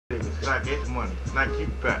I get the money. And I keep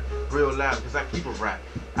it back. Real loud, because I keep a rack.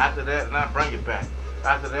 After that, and I bring it back.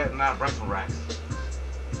 After that, and I bring some racks.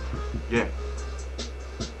 Yeah.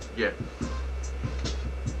 Yeah.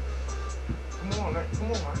 Come on, man.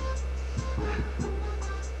 Come on, man.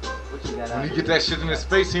 When you get that shit in his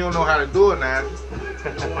face, he don't know how to do it, Nigel. You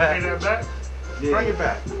want to bring that back? Yeah. Bring it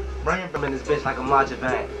back. Bring it back. I'm in this bitch like a marching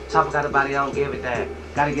band. Chopper got a body, I don't give a damn.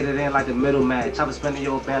 Gotta get it in like the middleman. Chopper spinning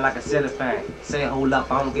your band like a cellophane. Say hold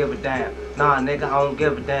up, I don't give a damn. Nah, nigga, I don't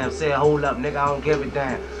give a damn. Say hold up, nigga, I don't give a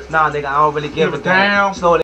damn. Nah, nigga, I don't really give a damn. Slowly.